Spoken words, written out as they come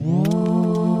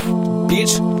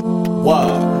bitch.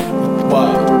 What?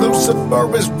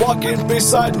 Lucifer is walking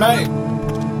beside me.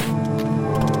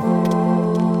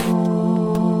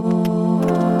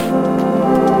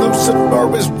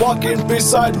 Lucifer is walking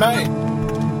beside me.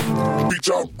 Bitch,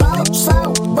 I'm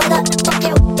slow, where the fuck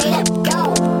you did go?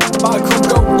 My crew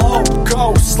go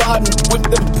loco, sliding with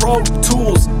them pro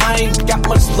tools. I ain't got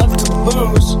much left to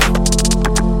lose.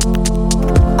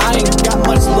 I ain't got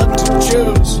much left to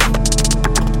choose.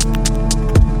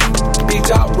 Bitch,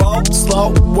 I roll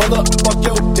slow, where the fuck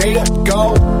your data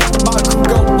go? My crew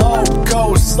go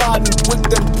loco, sliding with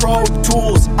them pro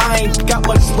tools. I ain't got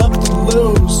much left to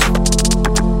lose.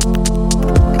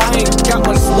 I ain't got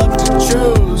much left to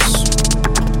choose.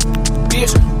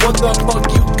 Bitch, what the fuck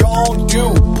you gon' do?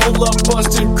 Pull up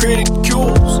bustin'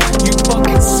 criticules. You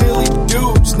fucking silly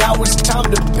dudes. Now it's time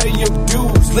to pay your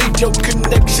dues. Leave your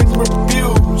connection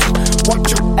refused. Watch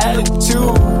your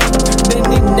attitude.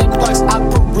 Many necklaces I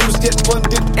perused, yet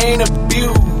funded ain't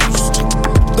abused.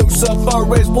 Lucifer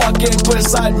is walking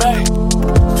beside me.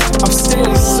 I'm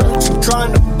steady searching,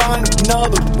 trying to find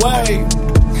another way.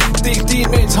 These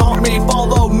demons haunt me,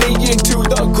 follow me into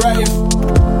the grave.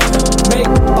 Make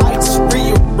lights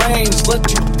rearrange, let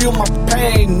you feel my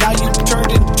pain. Now you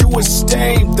turned into a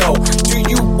stain though. Do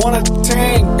you wanna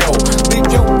tango? Leave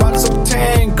your body so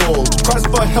tangled. Cries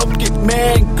for help, get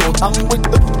mangled. I'm with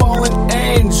the fallen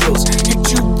angels.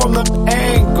 Hit you from the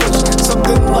angles.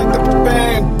 Something like the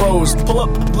Bang Bros. Pull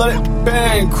up, let it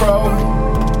bang, crow.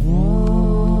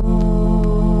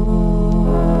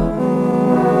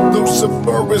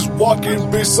 Lucifer is walking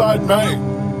beside me.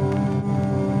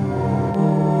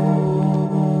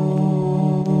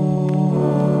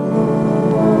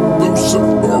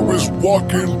 Lucifer is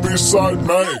walking beside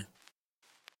me.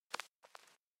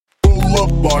 Pull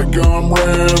up like I'm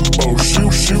Rambo,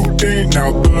 shooting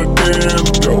out the damn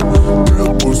door.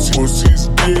 Tell pussies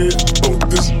get low.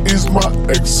 This is my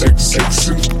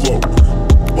execution flow.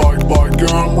 Like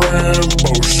I'm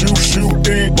Rambo,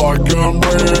 shooting like I'm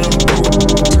Rambo.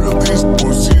 Tell these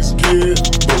pussies get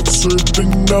low.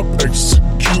 Serving up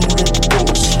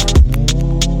executables.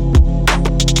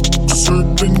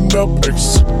 Serving up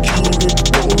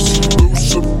executables.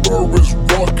 Lucifer is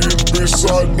walking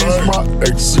beside me. My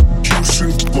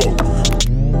execution flow.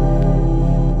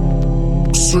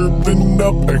 Serving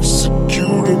up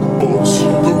executables.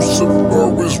 Lucifer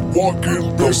is walking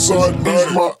beside me.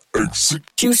 My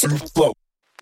execution flow.